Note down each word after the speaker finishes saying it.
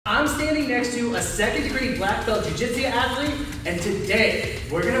standing next to a second-degree black belt jiu-jitsu athlete, and today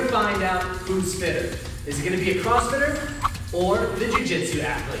we're gonna find out who's fitter. Is it gonna be a crossfitter or the jiu-jitsu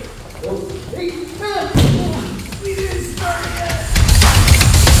athlete? Oh, hey, man! Oh, we didn't start yet!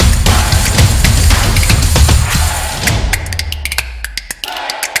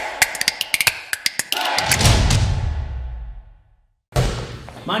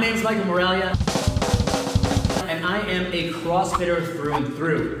 My name is MichaelMiraglia, and I am a CrossFitter through and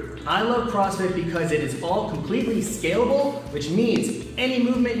through. I love CrossFit because it is all completely scalable, which means any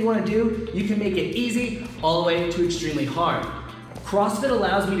movement you want to do, you can make it easy all the way to extremely hard. CrossFit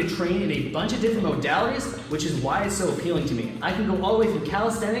allows me to train in a bunch of different modalities, which is why it's so appealing to me. I can go all the way from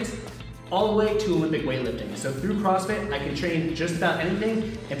calisthenics all the way to Olympic weightlifting. So through CrossFit, I can train just about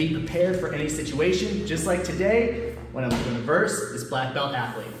anything and be prepared for any situation, just like today, when I'm going to verse this black belt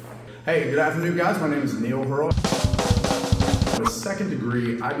athlete. Hey, good afternoon guys. My name is Neale Hoerle. I'm a second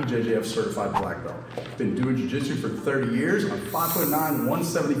degree IBJJF certified black belt. Been doing jiu-jitsu for 30 years. I'm 5'9",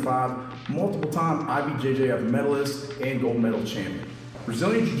 175, multiple time IBJJF medalist and gold medal champion.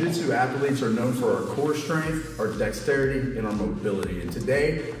 Brazilian Jiu-Jitsu athletes are known for our core strength, our dexterity, and our mobility. And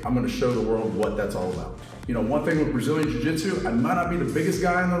today, I'm going to show the world what that's all about. You know, one thing with Brazilian Jiu-Jitsu, I might not be the biggest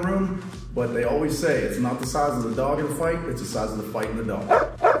guy in the room, but they always say it's not the size of the dog in the fight, it's the size of the fight in the dog.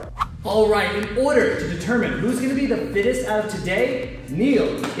 All right, in order to determine who's gonna be the fittest out of today,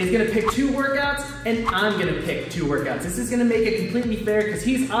 Neale is gonna pick 2 workouts and I'm gonna pick 2 workouts. This is gonna make it completely fair because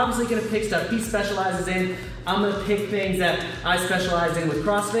he's obviously gonna pick stuff he specializes in. I'm gonna pick things that I specialize in with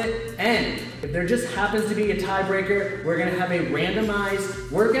CrossFit, and if there just happens to be a tiebreaker, we're gonna have a randomized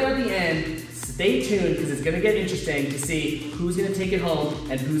workout at the end. Stay tuned because it's gonna get interesting to see who's gonna take it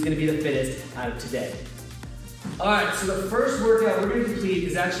home and who's gonna be the fittest out of today. All right, so the first workout we're gonna complete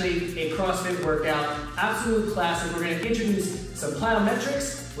is actually a CrossFit workout, absolute classic. We're gonna introduce some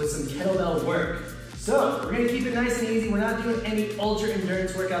plyometrics with some kettlebell work. So we're gonna keep it nice and easy. We're not doing any ultra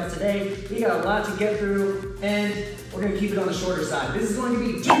endurance workouts today. We got a lot to get through and we're gonna keep it on the shorter side. This is going to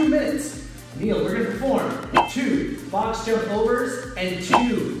be 2 minutes. Neale, we're gonna perform 2 box jump overs and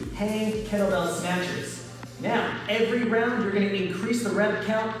 2 hang kettlebell snatches. Now, every round you're gonna increase the rep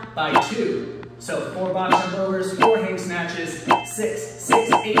count by 2. So 4 box jump overs, 4 hang snatches, 6,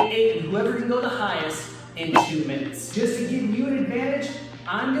 6, 8, 8, and whoever can go the highest in 2 minutes. Just to give you an advantage,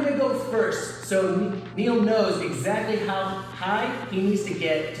 I'm gonna go first, so Neale knows exactly how high he needs to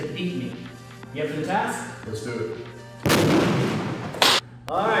get to beat me. You up for the task? Let's do it.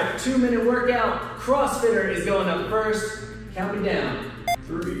 All right, 2-minute workout. CrossFitter is going up first. Count me down.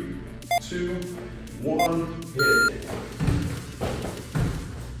 3, 2, 1, hit.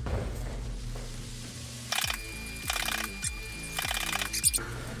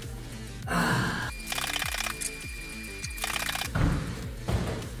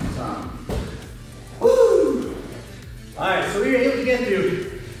 Woo! All right, so we were able to get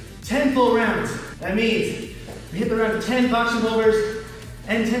through 10 full rounds. That means we hit the round of 10 box jump overs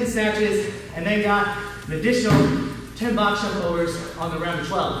and 10 snatches, and then got an additional 10 box jump overs on the round of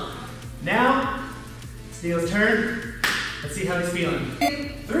 12. Now, it's Neale's turn. Let's see how he's feeling.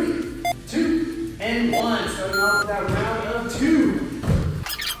 3, 2, and 1. Starting off with that round of 2.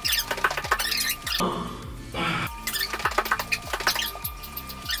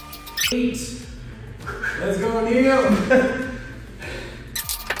 Eight. Let's go, Neale.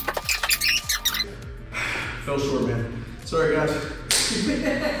 Fell short, man. Sorry, guys.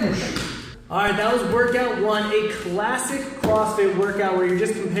 All right, that was workout 1, a classic CrossFit workout where you're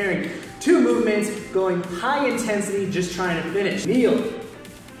just comparing 2 movements, going high intensity, just trying to finish. Neale,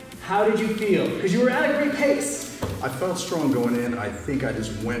 how did you feel? Because you were at a great pace. I felt strong going in. I think I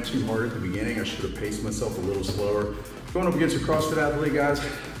just went too hard at the beginning. I should have paced myself a little slower. Going up against a CrossFit athlete, guys,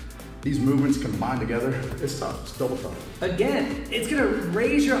 these movements combined together, it's tough, it's double tough. Again, it's gonna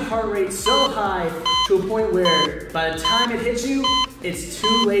raise your heart rate so high to a point where by the time it hits you, it's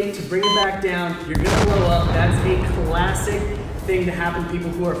too late to bring it back down. You're gonna blow up. That's a classic thing to happen to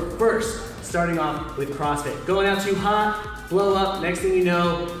people who are first starting off with CrossFit. Going out too hot, blow up, next thing you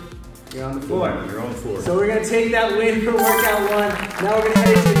know, you're on the floor. You're on the floor. So we're gonna take that win for workout 1. Now we're gonna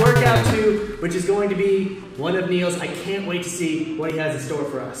head into workout 2, which is going to be one of Neale's. I can't wait to see what he has in store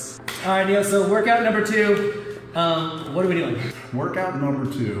for us. All right, Neale, so workout number 2, what are we doing? Workout number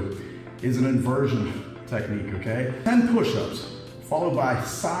 2 is an inversion technique, okay? 10 push-ups, followed by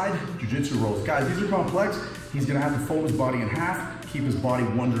side jiu-jitsu rolls. Guys, these are complex. He's gonna have to fold his body in half, keep his body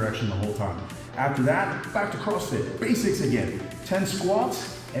one direction the whole time. After that, back to CrossFit, basics again. 10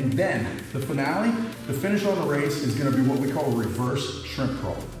 squats, and then the finale, the finish on the race is gonna be what we call a reverse shrimp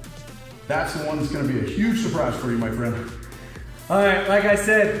crawl. That's the one that's gonna be a huge surprise for you, my friend. All right, like I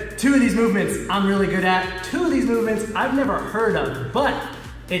said, 2 of these movements I'm really good at. 2 of these movements I've never heard of, but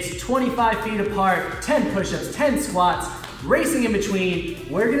it's 25 feet apart, 10 push-ups, 10 squats, racing in between.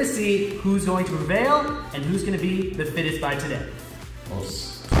 We're gonna see who's going to prevail and who's gonna be the fittest by today.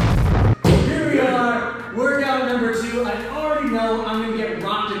 Here we are, workout number 2. I already know I'm gonna get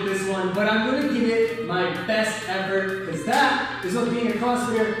rocked at this one, but I'm gonna give it my best effort, because that is what being a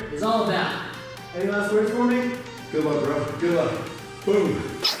CrossFitter is all about. Any last words for me? Good luck, bro. Good luck. Boom.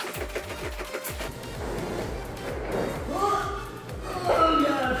 Oh,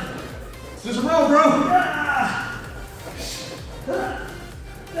 God. It's just a roll, bro.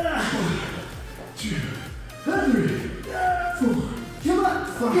 1, 2, 3, 4, Come on.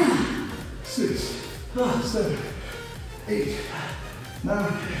 5, 6, 7, 8,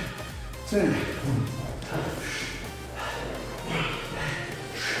 9, 10.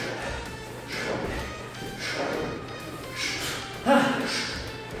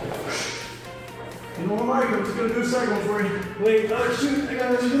 You know what, Mike? I'm just gonna do a second one for you. Wait, oh shoot, I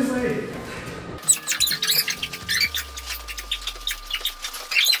gotta do this way.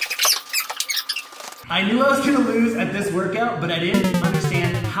 I knew I was gonna lose at this workout, but I didn't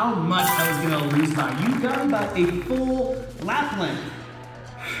understand how much I was gonna lose by. You got about a full lap length.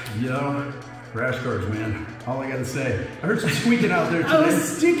 You know, rash guards, man. All I gotta say. I heard some squeaking out there today. I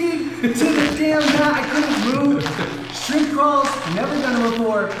was sticking to the damn mat. I couldn't move. Shrimp crawls, never done them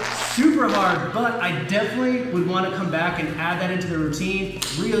before. Super hard, but I definitely would want to come back and add that into the routine.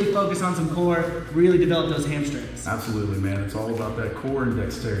 Really focus on some core, really develop those hamstrings. Absolutely, man. It's all about that core and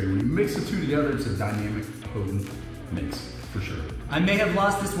dexterity. When you mix the two together, it's a dynamic, potent mix, for sure. I may have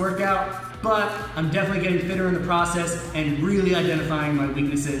lost this workout, but I'm definitely getting fitter in the process and really identifying my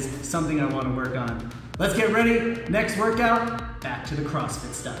weaknesses, something I want to work on. Let's get ready. Next workout, back to the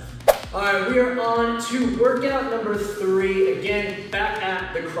CrossFit stuff. All right, we are on to workout number 3. Again, back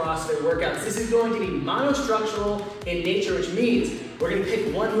at the CrossFit workouts. This is going to be monostructural in nature, which means we're gonna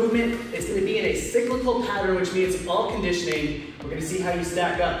pick one movement. It's gonna be in a cyclical pattern, which means all conditioning. We're gonna see how you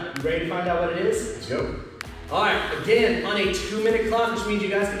stack up. You ready to find out what it is? Let's go. All right, again, on a 2-minute clock, which means you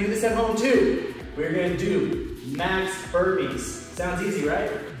guys can do this at home too. We're gonna do max burpees. Sounds easy, right?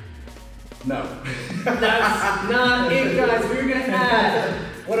 No. That's not it, guys. We're gonna add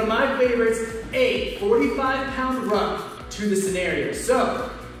one of my favorites, a 45-pound ruck to the scenario. So,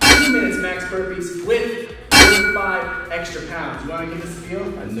 2 minutes max burpees with 45 extra pounds. You wanna give this a feel?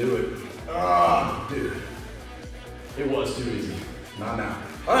 I knew it. Ah, dude. It was too easy. Not now.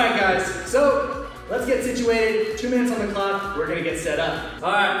 All right, guys. So, let's get situated. 2 minutes on the clock. We're gonna get set up.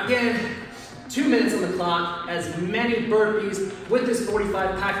 All right, again, 2 minutes on the clock. As many burpees with this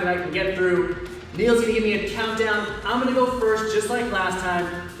 45 pack that I can get through. Neale's gonna give me a countdown. I'm gonna go first, just like last time,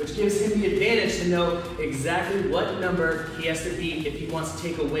 which gives him the advantage to know exactly what number he has to beat if he wants to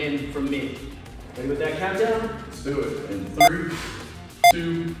take a win from me. Ready with that countdown? Let's do it. In 3,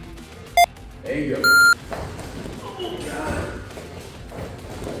 2, and go. Oh, God.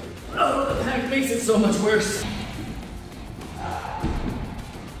 Oh, the pack makes it so much worse.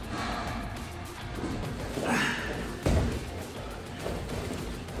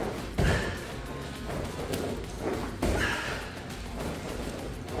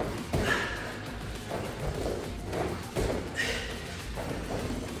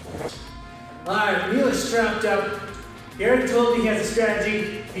 Alright, Neale is strapped up. Garrett told me he has a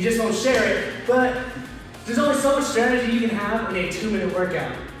strategy, he just won't share it, but there's only so much strategy you can have in a 2-minute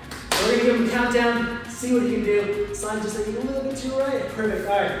workout. So we're gonna give him a countdown, see what he can do. Slide just like a little bit to your right. Perfect,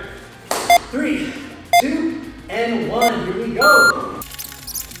 alright. 3, 2, and 1, here we go.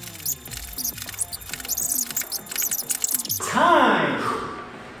 Time!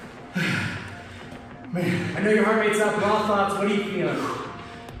 Man, I know your heart rate's up, raw thoughts, what are you feeling?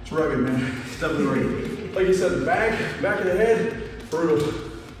 It's rugged, man. It's definitely rugged. Like you said, the back of the head, brutal.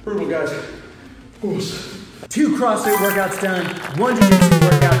 Brutal, guys. Oof. 2 CrossFit workouts done, 1 Jiu-Jitsu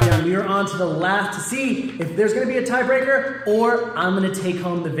workout done. We are on to the last to see if there's gonna be a tiebreaker or I'm gonna take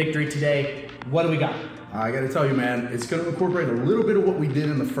home the victory today. What do we got? I gotta tell you, man, it's gonna incorporate a little bit of what we did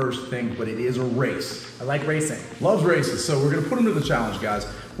in the first thing, but it is a race. I like racing. Loves races, so we're gonna put them to the challenge, guys.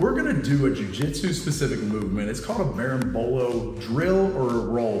 We're gonna do a jiu-jitsu specific movement. It's called a berimbolo drill or a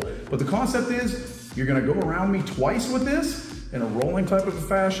roll. But the concept is, you're gonna go around me twice with this in a rolling type of a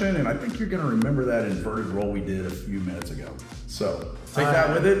fashion, and I think you're gonna remember that inverted roll we did a few minutes ago. So, take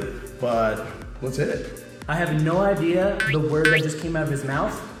that with it, but let's hit it. I have no idea the word that just came out of his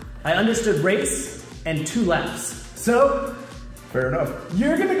mouth. I understood race and 2 laps. So, fair enough.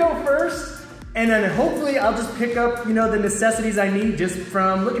 You're gonna go first, and then hopefully I'll just pick up, you know, the necessities I need just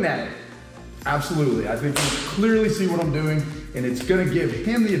from looking at it. Absolutely. I think you clearly see what I'm doing. and it's gonna give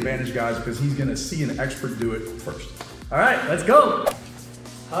him the advantage, guys, because he's gonna see an expert do it first. All right, let's go.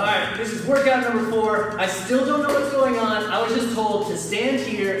 All right, this is workout number 4. I still don't know what's going on. I was just told to stand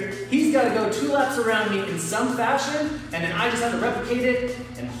here. He's got to go 2 laps around me in some fashion, and then I just have to replicate it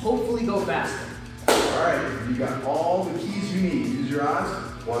and hopefully go faster. All right, you got all the keys you need. Use your eyes.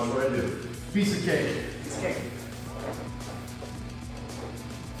 Watch what I do. Piece of cake. Piece of cake.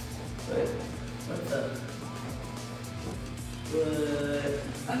 What's up?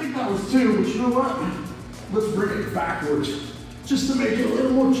 I think that was 2, but you know what? Let's bring it backwards, just to make it a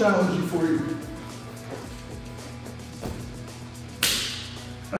little more challenging for you.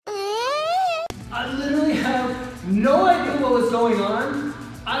 I literally have no idea what was going on.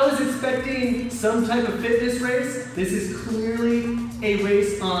 I was expecting some type of fitness race. This is clearly a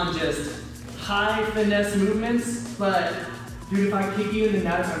race on just high finesse movements, but dude, if I kick you in the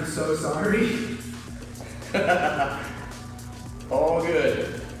nuts, I'm so sorry. All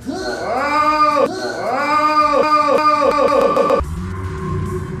good. Oh!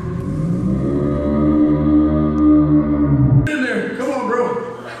 In there, come on, bro.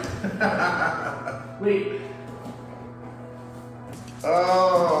 Wait.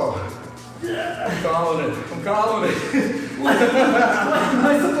 Oh. I'm calling it. I'm calling it. What am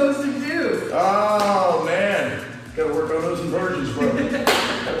I supposed to do? Oh, man. Gotta work on those inversions, bro.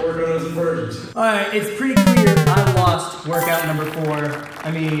 Gotta work on those inversions. All right, it's pretty clear I lost workout number 4.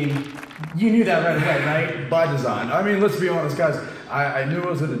 I mean, you knew that right away, right? By design. I mean, let's be honest, guys. I knew I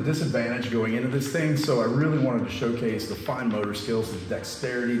was at a disadvantage going into this thing, so I really wanted to showcase the fine motor skills, the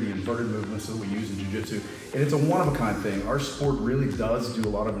dexterity, the inverted movements that we use in jiu-jitsu. And it's a one-of-a-kind thing. Our sport really does do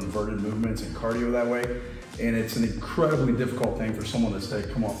a lot of inverted movements and cardio that way. And it's an incredibly difficult thing for someone to say,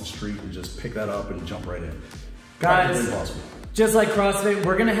 come off the street and just pick that up and jump right in. Guys, just like CrossFit,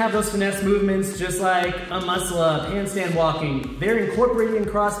 we're gonna have those finesse movements just like a muscle up, handstand walking. They're incorporated in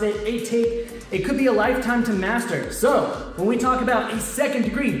CrossFit. It could be a lifetime to master. So when we talk about a 2nd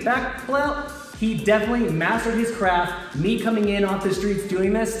degree black belt, he definitely mastered his craft. Me coming in off the streets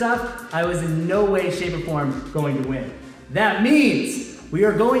doing this stuff, I was in no way, shape, or form going to win. That means we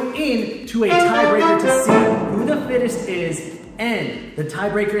are going into a tiebreaker to see who the fittest is, and the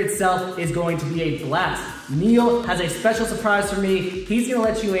tiebreaker itself is going to be a blast. Neale has a special surprise for me. He's gonna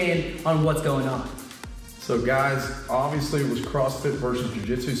let you in on what's going on. So guys, obviously it was CrossFit versus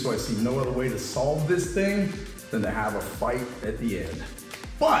Jiu-Jitsu, so I see no other way to solve this thing than to have a fight at the end.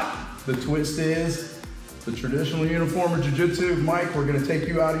 But the twist is, the traditional uniform of Jiu-Jitsu, Mike, we're gonna take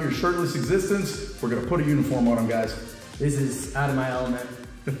you out of your shirtless existence. We're gonna put a uniform on them, guys. This is out of my element.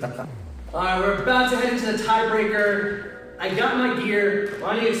 All right, we're about to head into the tiebreaker. I got my gear.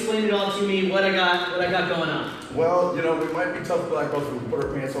 Why don't you explain it all to me, what I got going on? Well, you know, we might be tough black belts, but we put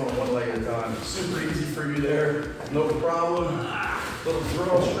our pants on one leg at a time. Super easy for you there, no problem. Little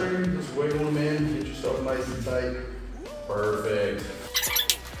drawstring, just wiggle them in, get yourself nice and tight. Perfect.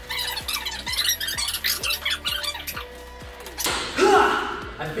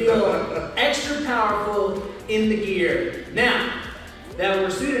 I feel extra powerful in the gear. Now that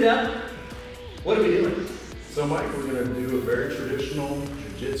we're suited up, what are we doing? So Mike, we're gonna do a very traditional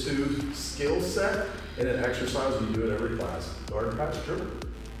jiu-jitsu skill set in an exercise we do at every class, guard patch dribble.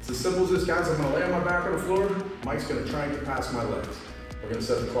 It's as simple as this, guys. I'm gonna lay on my back on the floor. Mike's gonna try and get past my legs. We're gonna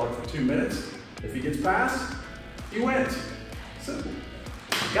set the clock for 2 minutes. If he gets past, he wins. Simple.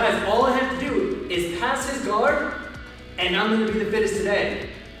 Guys, all I have to do is pass his guard, and I'm gonna be the fittest today.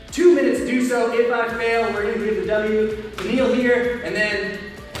 2 minutes to do so. If I fail, we're gonna give the W to Neale here, and then,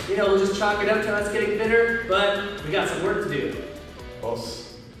 you know, we'll just chalk it up to us getting fitter, but we got some work to do. Boss.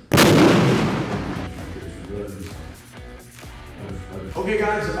 Okay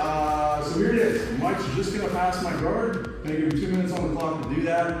guys, so here it is. Mike's just gonna pass my guard. I'm gonna give him 2 minutes on the clock to do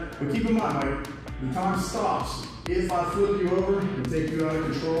that. But keep in mind, Mike, the time stops if I flip you over and take you out of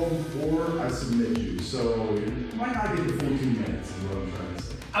control, or I submit you. So you might not get the full 2 minutes is what I'm trying to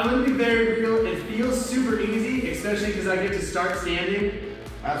say. I'm gonna be very real. It feels super easy, especially because I get to start standing.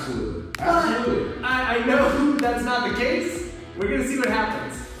 Absolutely. Absolutely. But I know that's not the case. We're gonna see what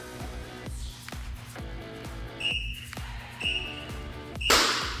happens.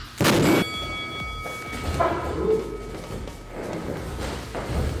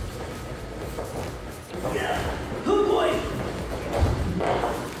 Oh boy!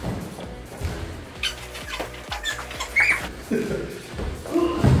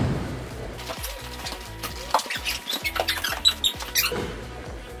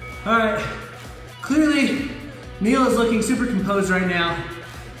 All right, clearly Neale is looking super composed right now.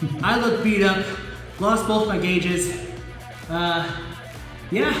 I look beat up, lost both my gauges.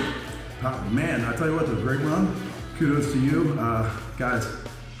 Yeah. Man, I tell you what, that was a great run. kudos to you. Guys,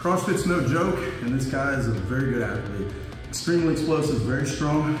 CrossFit's no joke, and this guy is a very good athlete. Extremely explosive, very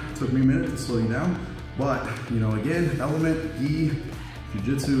strong. Took me a minute to slow you down, but you know, again, element, gi,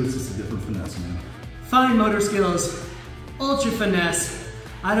 jiu-jitsu, it's just a different finesse, man. Fine motor skills, ultra finesse.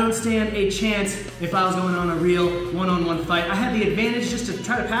 I don't stand a chance if I was going on a real one-on-one fight. I had the advantage just to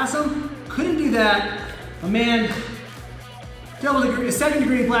try to pass him. Couldn't do that. A man, double degree, second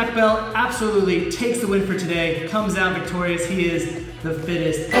degree black belt, absolutely takes the win for today. Comes out victorious. He is the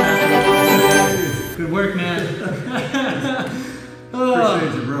fittest. Good work, man.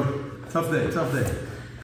 Appreciate you, bro. Tough day, tough day.